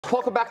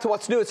Welcome back to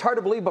What's New. It's hard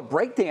to believe, but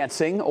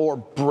breakdancing, or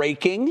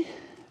breaking,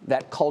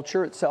 that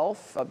culture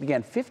itself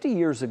began 50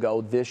 years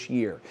ago this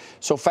year.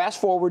 So fast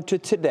forward to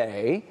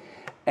today,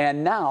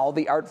 and now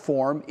the art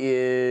form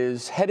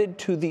is headed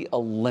to the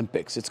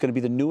Olympics. It's going to be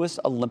the newest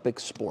Olympic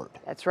sport.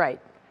 That's right.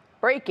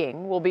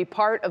 Breaking will be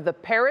part of the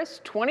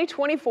Paris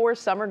 2024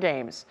 Summer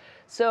Games.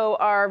 So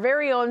our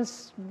very own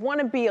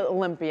wannabe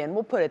Olympian,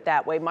 we'll put it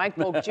that way, Mike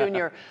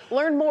Polk-Jr.,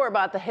 learned more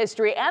about the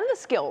history and the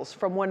skills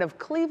from one of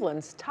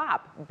Cleveland's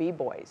top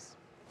b-boys.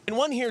 When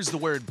one hears the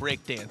word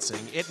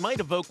breakdancing, it might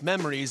evoke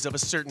memories of a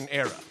certain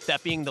era,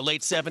 that being the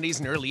late 70s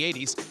and early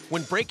 80s,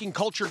 when breaking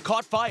culture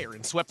caught fire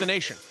and swept the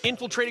nation,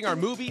 infiltrating our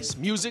movies,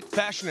 music,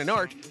 fashion, and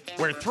art,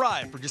 where it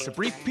thrived for just a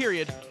brief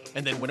period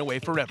and then went away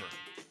forever.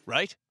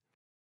 Right?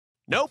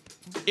 Nope,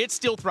 it's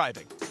still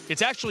thriving.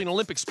 It's actually an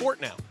Olympic sport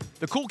now.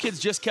 The cool kids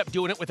just kept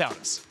doing it without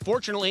us.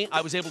 Fortunately,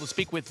 I was able to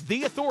speak with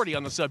the authority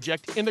on the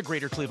subject in the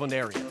greater Cleveland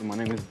area. My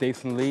name is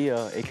Dason Lee,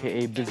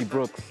 a.k.a. Busy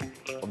Brooks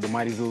of the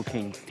Mighty Zulu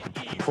Kings.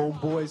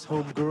 Homeboys,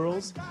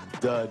 homegirls,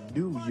 the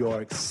New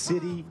York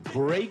City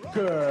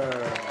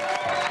Breaker.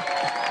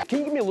 Can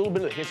you give me a little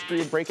bit of the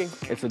history of breaking?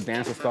 It's a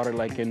dance that started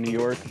like in New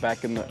York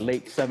back in the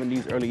late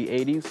 70s, early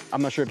 80s.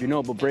 I'm not sure if you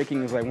know, but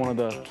breaking is like one of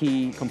the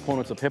key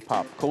components of hip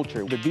hop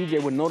culture. The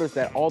DJ would notice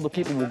that all the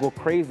people will go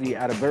crazy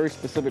at a very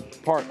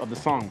specific part of the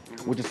song,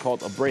 which is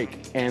called a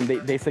break. And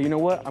they say, you know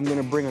what, I'm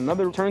gonna bring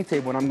another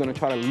turntable and I'm gonna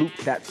try to loop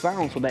that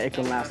sound so that it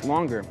can last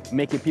longer,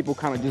 making people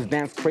kind of just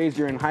dance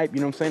crazier and hype, you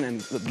know what I'm saying?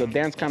 And the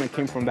dance kind of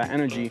came from that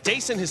energy.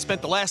 Dason has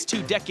spent the last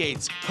 2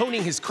 decades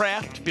honing his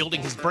craft,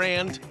 building his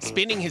brand,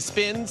 spinning his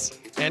spins,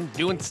 and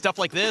doing stuff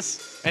like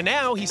this. And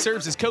now he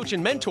serves as coach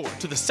and mentor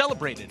to the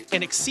celebrated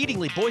and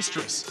exceedingly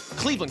boisterous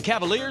Cleveland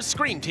Cavaliers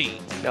Scream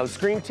Team. Now, the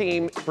Scream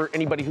Team, for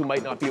anybody who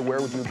might not be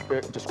aware, would you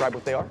describe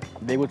what they are?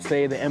 They would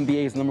say the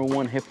NBA's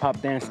 #1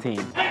 hip-hop dance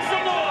team.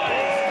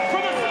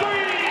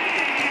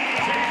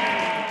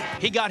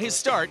 He got his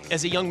start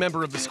as a young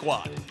member of the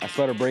squad. I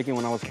started breaking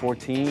when I was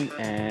 14,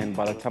 and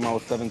by the time I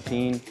was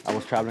 17, I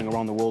was traveling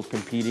around the world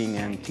competing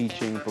and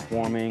teaching,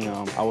 performing.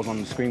 I was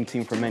on the Scream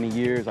Team for many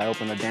years. I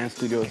opened a dance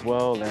studio as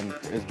well, and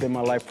it's been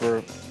my life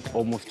for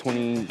almost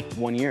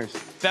 21 years.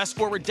 Fast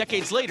forward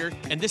decades later,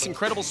 and this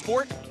incredible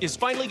sport is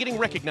finally getting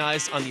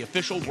recognized on the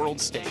official world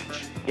stage.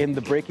 In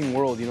the breaking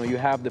world, you know, you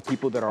have the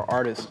people that are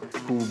artists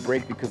who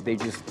break because they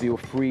just feel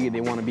free,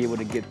 they want to be able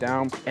to get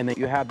down. And then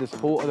you have this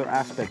whole other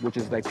aspect, which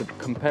is like the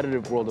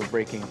competitive world of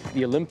breaking.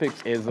 The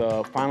Olympics is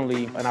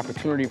finally an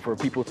opportunity for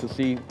people to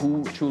see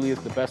who truly is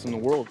the best in the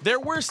world. There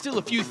were still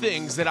a few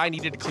things that I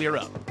needed to clear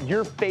up.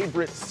 Your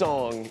favorite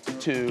song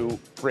to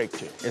break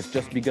to? It's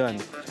Just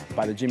Begun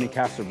by the Jimmy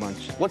Castor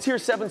Bunch. Let's hear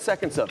 7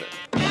 seconds of it.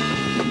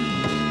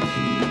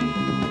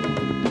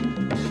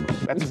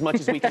 That's as much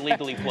as we can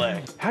legally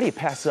play. How do you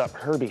pass up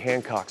Herbie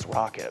Hancock's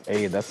Rocket?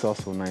 Hey, that's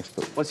also nice.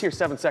 But let's hear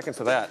 7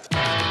 seconds of that.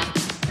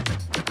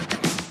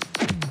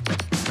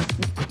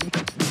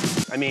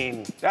 I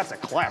mean, that's a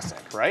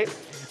classic, right?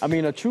 I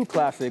mean, a true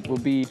classic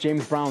would be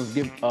James Brown's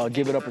Give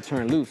It Up or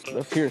Turn It Loose.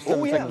 Let's hear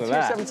 7 seconds of that.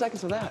 Let's hear 7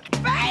 seconds of that.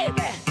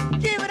 Baby,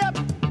 give it up,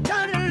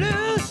 turn it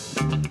loose.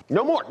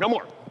 No more, no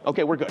more.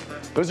 Okay, we're good.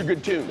 Those are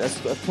good tunes.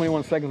 That's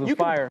 21 seconds of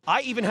fire.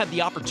 I even had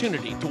the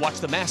opportunity to watch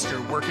the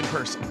master work in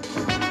person.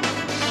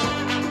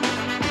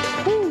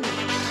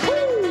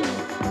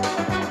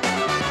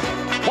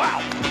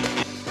 Wow!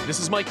 This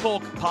is Mike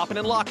Polk, popping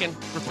and locking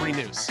for 3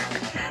 News.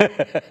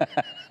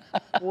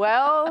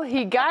 Well,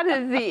 he got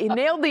it. He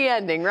nailed the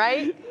ending,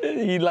 right?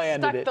 He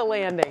landed Stuck it. the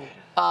landing.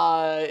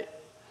 I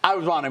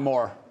was wanting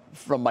more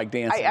from Mike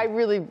dancing.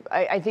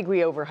 I think we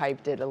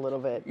overhyped it a little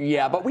bit.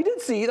 Yeah, but we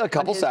did see a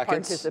couple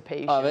seconds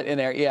of it in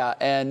there. Yeah,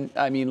 and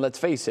I mean, let's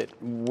face it,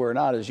 we're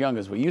not as young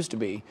as we used to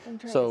be. I'm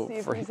trying so to see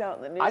if he's out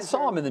in the newsroom. I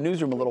saw him in the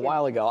newsroom a little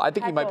while ago. I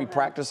think he might be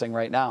practicing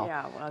right now.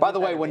 Yeah, well, by the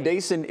way, when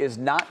Dason is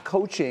not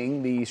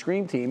coaching the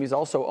Scream Team, he's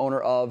also owner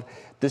of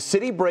the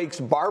City Breaks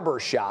Barber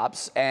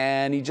Shops,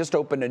 and he just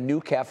opened a new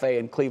cafe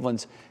in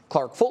Cleveland's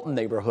Clark Fulton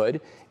neighborhood.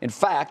 In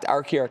fact,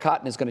 our Kiara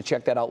Cotton is going to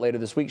check that out later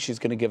this week. She's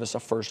going to give us a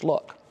first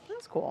look.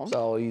 That's cool.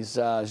 So he's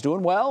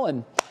doing well,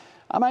 and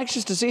I'm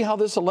anxious to see how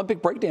this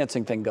Olympic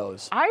breakdancing thing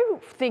goes. I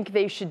think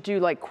they should do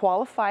like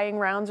qualifying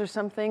rounds or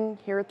something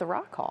here at the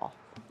Rock Hall.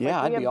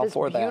 Yeah, like I'd be all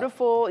for that.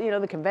 Beautiful, you know,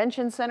 the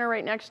convention center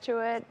right next to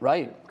it.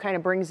 Right. Kind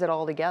of brings it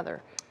all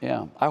together.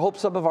 Yeah, I hope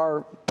some of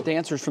our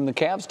dancers from the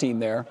Cavs team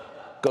there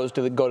go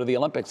to the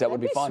Olympics. That would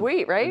be fun.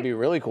 Sweet, right? It'd be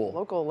really cool.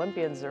 Local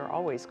Olympians are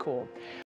always cool.